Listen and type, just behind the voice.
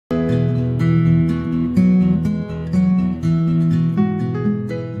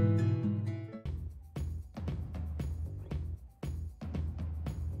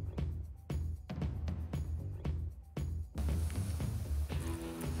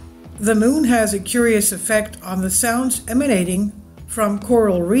The moon has a curious effect on the sounds emanating from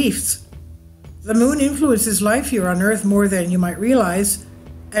coral reefs. The moon influences life here on Earth more than you might realize,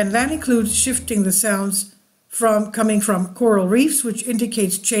 and that includes shifting the sounds coming from coral reefs, which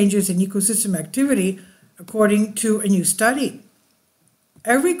indicates changes in ecosystem activity, according to a new study.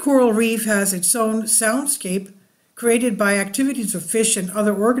 Every coral reef has its own soundscape created by activities of fish and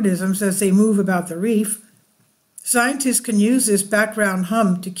other organisms as they move about the reef. Scientists can use this background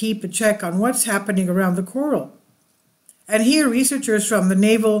hum to keep a check on what's happening around the coral. And here, researchers from the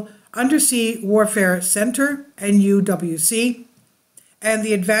Naval Undersea Warfare Center, NUWC, and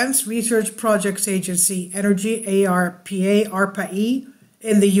the Advanced Research Projects Agency, Energy, ARPA-E,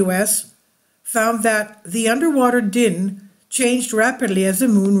 in the US, found that the underwater din changed rapidly as the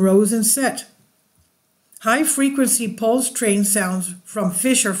moon rose and set. High-frequency pulse train sounds from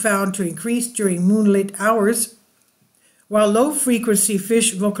fish are found to increase during moonlit hours, while low-frequency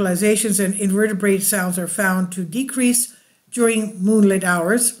fish vocalizations and invertebrate sounds are found to decrease during moonlit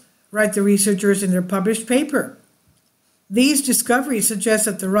hours, write the researchers in their published paper. These discoveries suggest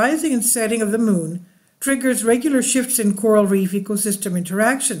that the rising and setting of the moon triggers regular shifts in coral reef ecosystem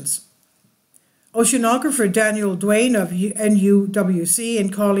interactions. Oceanographer Daniel Duane of NUWC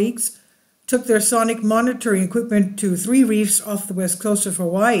and colleagues took their sonic monitoring equipment to 3 reefs off the west coast of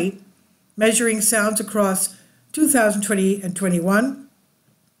Hawaii, measuring sounds across 2020 and 21.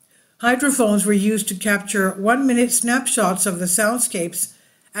 Hydrophones were used to capture 1-minute snapshots of the soundscapes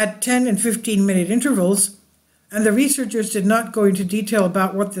at 10 and 15-minute intervals, and the researchers did not go into detail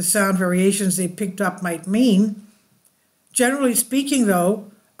about what the sound variations they picked up might mean. Generally speaking,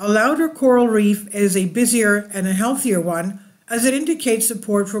 though, a louder coral reef is a busier and a healthier one, as it indicates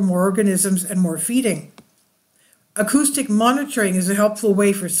support for more organisms and more feeding. Acoustic monitoring is a helpful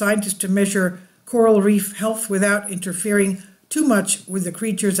way for scientists to measure coral reef health without interfering too much with the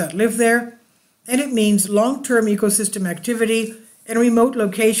creatures that live there, and it means long-term ecosystem activity in remote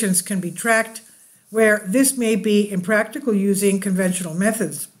locations can be tracked, where this may be impractical using conventional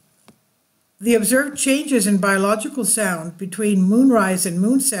methods. The observed changes in biological sound between moonrise and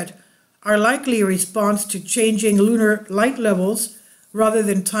moonset are likely a response to changing lunar light levels rather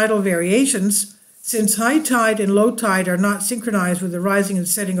than tidal variations, since high tide and low tide are not synchronized with the rising and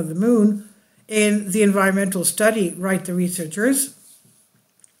setting of the moon in the environmental study, write the researchers.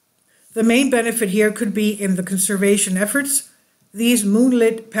 The main benefit here could be in the conservation efforts. These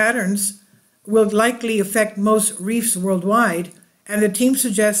moonlit patterns will likely affect most reefs worldwide, and the team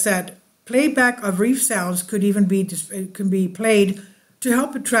suggests that playback of reef sounds could even be played to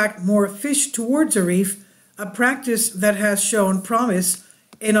help attract more fish towards a reef, a practice that has shown promise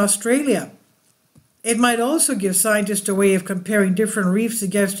in Australia. It might also give scientists a way of comparing different reefs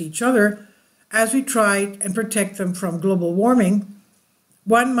against each other as we try and protect them from global warming.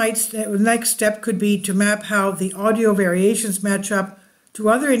 The next step could be to map how the audio variations match up to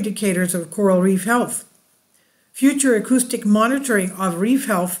other indicators of coral reef health. Future acoustic monitoring of reef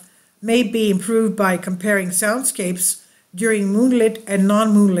health may be improved by comparing soundscapes during moonlit and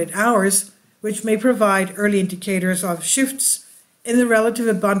non-moonlit hours, which may provide early indicators of shifts in the relative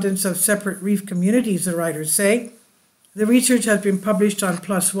abundance of separate reef communities, the writers say. The research has been published on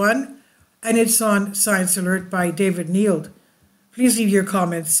PLOS ONE, and it's on Science Alert by David Neild. Please leave your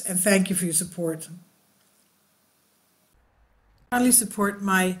comments, and thank you for your support. Kindly support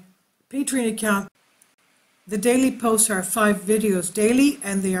my Patreon account. The daily posts are 5 videos daily,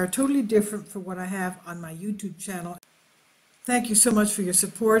 and they are totally different from what I have on my YouTube channel. Thank you so much for your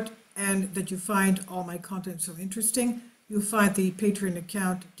support and that you find all my content so interesting. You'll find the Patreon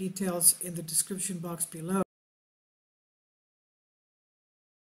account details in the description box below.